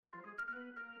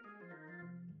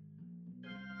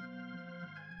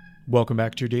Welcome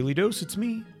back to your Daily Dose. It's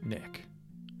me, Nick.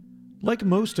 Like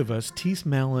most of us, Tees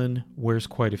Malin wears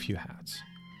quite a few hats.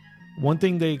 One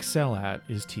thing they excel at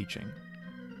is teaching.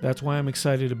 That's why I'm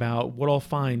excited about what I'll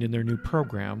find in their new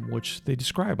program, which they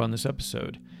describe on this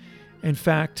episode. In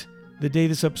fact, the day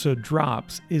this episode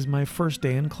drops is my first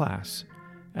day in class,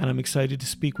 and I'm excited to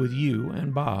speak with you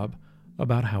and Bob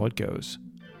about how it goes.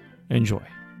 Enjoy.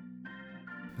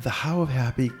 The How of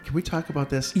Happy. Can we talk about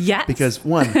this? Yes. Because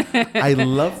one, I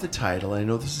love the title. I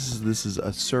know this is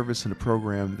a service and a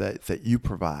program that you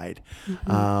provide,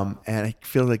 and I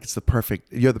feel like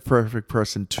you're the perfect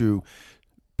person to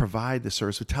provide the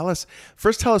service. So tell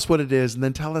us what it is, and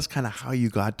then tell us kind of how you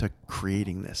got to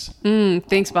creating this.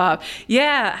 Thanks, Bob.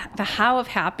 Yeah, the How of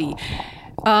Happy.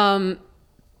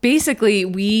 Basically,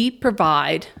 we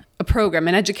provide a program,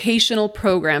 an educational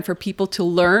program for people to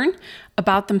learn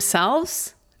about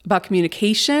themselves, about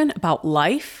communication, about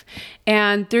life.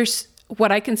 And there's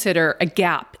what I consider a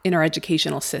gap in our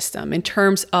educational system in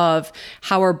terms of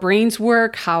how our brains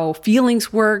work, how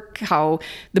feelings work, how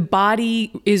the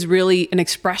body is really an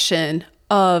expression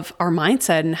of our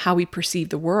mindset and how we perceive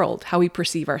the world, how we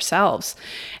perceive ourselves.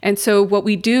 And so what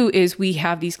we do is we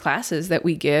have these classes that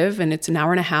we give, and it's an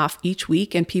hour and a half each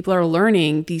week, and people are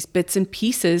learning these bits and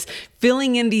pieces,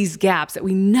 filling in these gaps that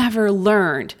we never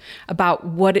learned about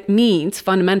what it means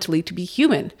fundamentally to be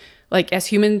human. Like as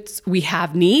humans, we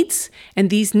have needs, and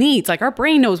these needs, like our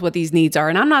brain knows what these needs are.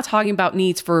 And I'm not talking about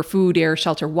needs for food, air,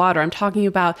 shelter, water. I'm talking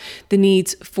about the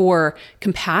needs for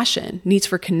compassion, needs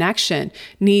for connection,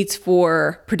 needs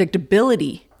for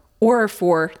predictability, or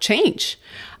for change.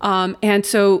 And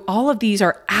so all of these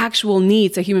are actual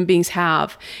needs that human beings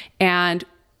have, and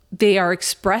they are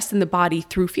expressed in the body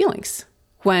through feelings.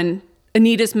 When a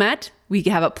need is met, we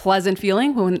have a pleasant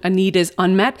feeling. When a need is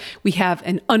unmet, we have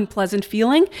an unpleasant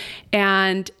feeling.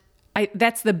 And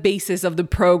that's the basis of the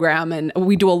program. And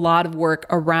we do a lot of work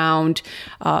around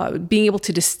being able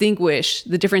to distinguish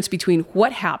the difference between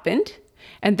what happened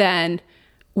and then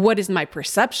what is my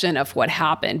perception of what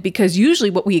happened. Because usually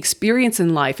what we experience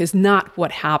in life is not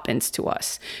what happens to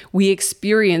us. We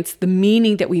experience the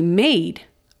meaning that we made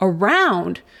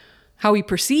around how we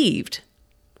perceived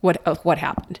what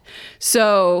happened.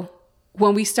 So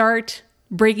when we start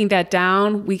breaking that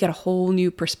down, we get a whole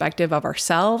new perspective of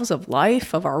ourselves, of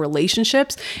life, of our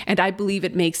relationships. And I believe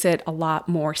it makes it a lot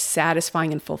more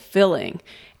satisfying and fulfilling.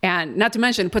 And not to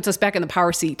mention, it puts us back in the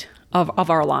power seat of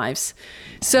our lives.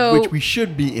 So, which we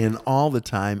should be in all the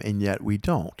time, and yet we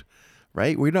don't.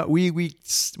 Right? We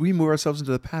move ourselves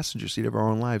into the passenger seat of our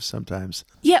own lives sometimes.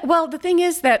 Yeah. Well, the thing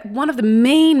is that one of the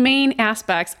main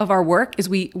aspects of our work is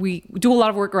we do a lot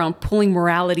of work around pulling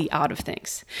morality out of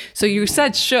things. So you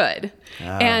said should,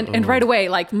 and right away,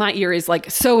 like my ear is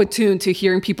like so attuned to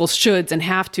hearing people's shoulds and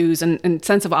have tos and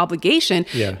sense of obligation,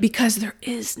 because there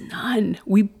is none.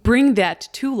 We bring that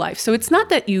to life. So it's not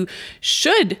that you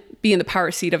should be in the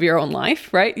power seat of your own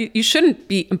life, right? You shouldn't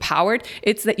be empowered.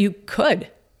 It's that you could.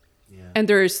 And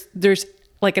there's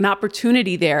like an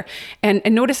opportunity there. And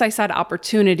notice I said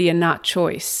opportunity and not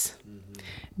choice.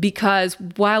 Because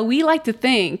while we like to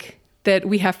think that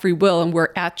we have free will and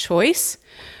we're at choice,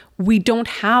 we don't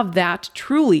have that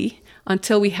truly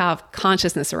until we have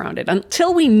consciousness around it.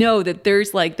 Until we know that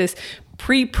there's like this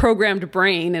pre-programmed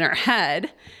brain in our head,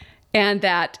 and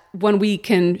that when we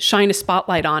can shine a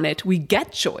spotlight on it, we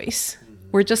get choice.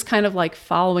 We're just kind of like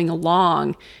following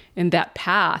along in that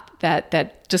path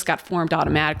that just got formed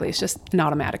automatically. It's just an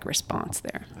automatic response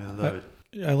there. I love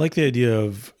it. I like the idea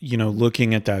of,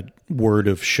 looking at that word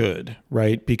of should,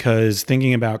 right? Because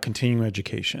thinking about continuing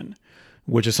education,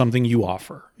 which is something you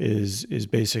offer, is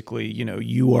basically,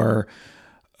 you are,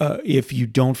 if you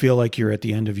don't feel like you're at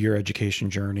the end of your education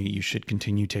journey, you should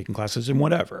continue taking classes and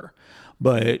whatever.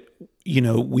 But,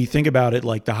 we think about it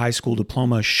like the high school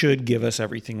diploma should give us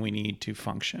everything we need to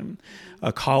function.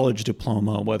 A college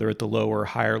diploma, whether at the lower or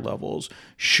higher levels,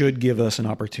 should give us an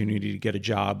opportunity to get a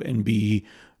job and be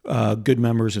good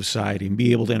members of society and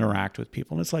be able to interact with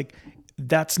people. And it's like,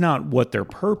 that's not what their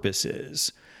purpose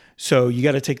is. So you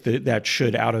got to take that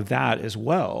should out of that as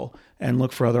well and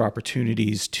look for other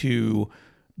opportunities to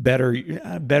better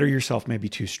yourself, maybe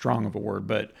too strong of a word,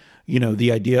 but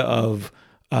the idea of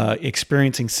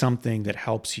experiencing something that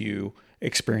helps you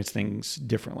experience things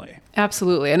differently.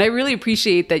 Absolutely. And I really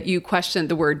appreciate that you questioned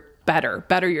the word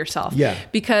better yourself. Yeah.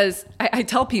 Because I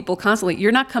tell people constantly,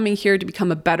 you're not coming here to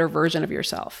become a better version of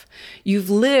yourself. You've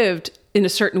lived in a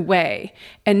certain way.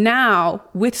 And now,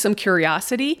 with some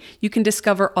curiosity, you can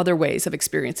discover other ways of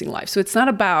experiencing life. So it's not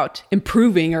about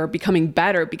improving or becoming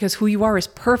better, because who you are is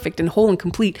perfect and whole and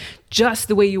complete just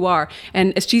the way you are.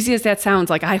 And as cheesy as that sounds,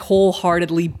 like, I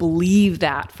wholeheartedly believe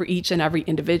that for each and every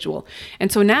individual.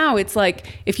 And so now it's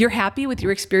like, if you're happy with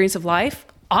your experience of life,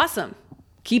 awesome.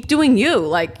 Keep doing you.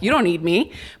 Like, you don't need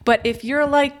me. But if you're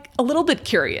like a little bit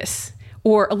curious,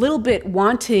 or a little bit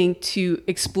wanting to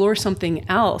explore something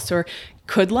else, or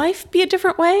could life be a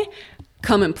different way?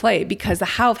 Come and play, because the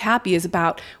how of happy is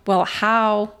about, well,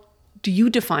 how do you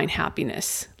define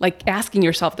happiness? Like, asking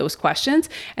yourself those questions,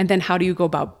 and then how do you go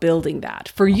about building that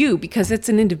for you? Because it's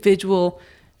an individual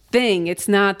thing. It's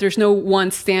not, there's no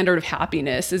one standard of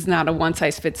happiness. It's not a one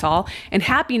size fits all. And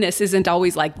happiness isn't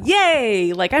always like,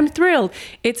 yay, like I'm thrilled.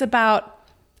 It's about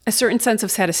a certain sense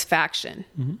of satisfaction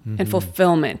and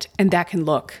fulfillment. And that can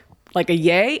look like a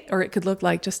yay, or it could look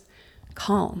like just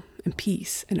calm and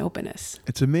peace and openness.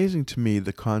 It's amazing to me,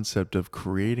 the concept of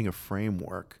creating a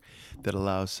framework that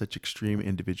allows such extreme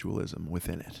individualism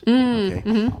within it.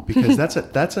 Okay, because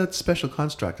that's a special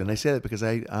construct, and I say that because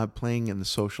I'm playing in the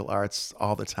social arts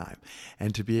all the time,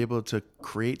 and to be able to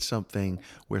create something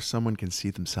where someone can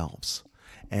see themselves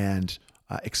and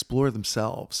explore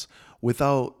themselves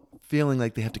without feeling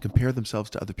like they have to compare themselves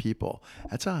to other people.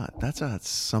 That's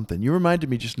something. You reminded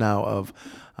me just now of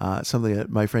something that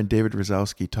my friend David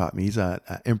Rosowski taught me. He's an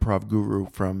improv guru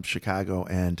from Chicago,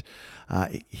 and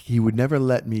he would never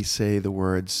let me say the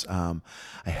words, I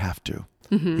have to.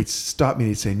 He'd stop me and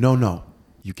he'd say, no,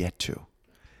 you get to.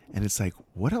 And it's like,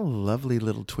 what a lovely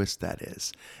little twist that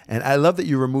is. And I love that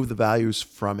you remove the values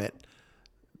from it,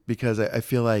 because I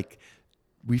feel like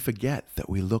we forget that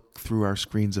we look through our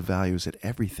screens of values at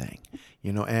everything,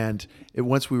 and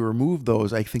once we remove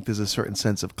those, I think there's a certain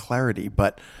sense of clarity,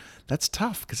 but that's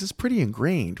tough because it's pretty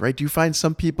ingrained, right? Do you find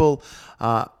some people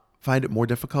find it more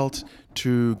difficult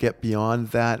to get beyond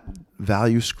that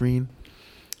value screen?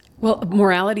 Well,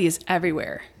 morality is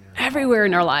everywhere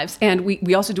in our lives. And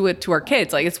we also do it to our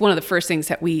kids. Like, it's one of the first things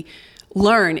that we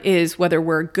learn is whether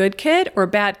we're a good kid or a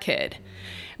bad kid.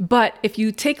 But if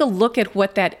you take a look at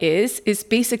what that is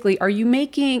basically, are you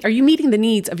meeting the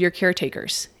needs of your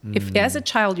caretakers? If as a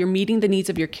child you're meeting the needs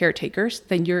of your caretakers,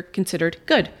 then you're considered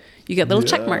good. You get a little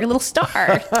check mark, a little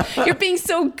star. You're being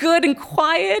so good and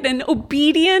quiet and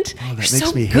obedient. Oh, that you're makes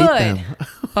so me good. hate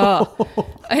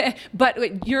them.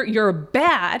 But you're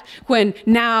bad when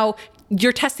now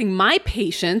you're testing my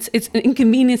patience. It's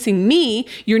inconveniencing me.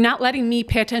 You're not letting me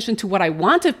pay attention to what I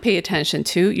want to pay attention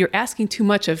to. You're asking too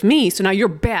much of me. So now you're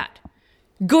bad.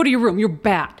 Go to your room. You're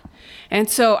bad. And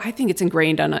so I think it's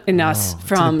ingrained in us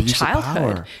from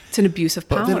childhood. It's an abuse of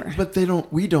power. But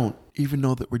we don't even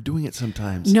know that we're doing it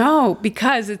sometimes. No,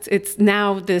 because it's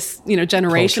now this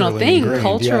generational thing,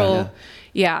 cultural.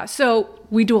 Yeah. So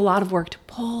we do a lot of work to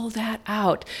pull that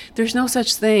out. There's no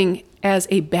such thing as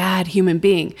a bad human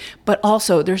being, but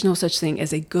also there's no such thing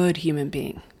as a good human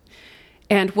being.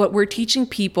 And what we're teaching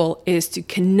people is to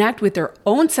connect with their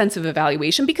own sense of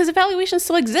evaluation, because evaluation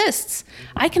still exists.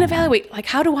 I can evaluate, like,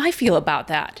 how do I feel about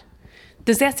that?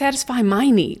 Does that satisfy my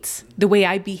needs, the way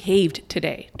I behaved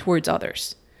today towards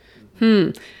others?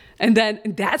 And then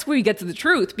that's where you get to the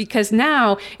truth, because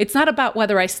now it's not about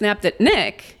whether I snapped at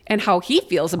Nick and how he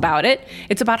feels about it.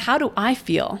 It's about how do I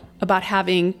feel about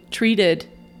having treated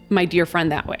my dear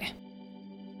friend that way.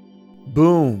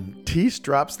 Boom. Tees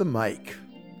drops the mic.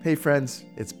 Hey friends,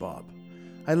 it's Bob.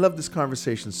 I love this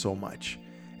conversation so much.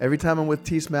 Every time I'm with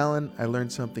Tees Malin, I learn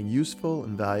something useful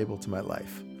and valuable to my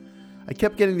life. I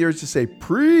kept getting the urge to say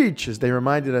preach as they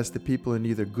reminded us that people are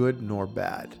neither good nor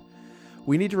bad.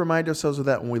 We need to remind ourselves of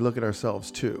that when we look at ourselves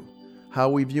too. How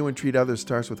we view and treat others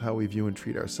starts with how we view and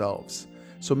treat ourselves.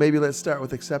 So maybe let's start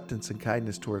with acceptance and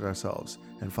kindness toward ourselves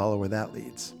and follow where that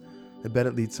leads. I bet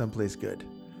it leads someplace good.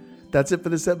 That's it for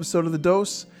this episode of The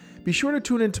Dose. Be sure to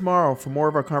tune in tomorrow for more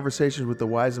of our conversations with the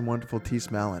wise and wonderful Tees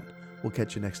Malin. We'll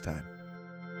catch you next time.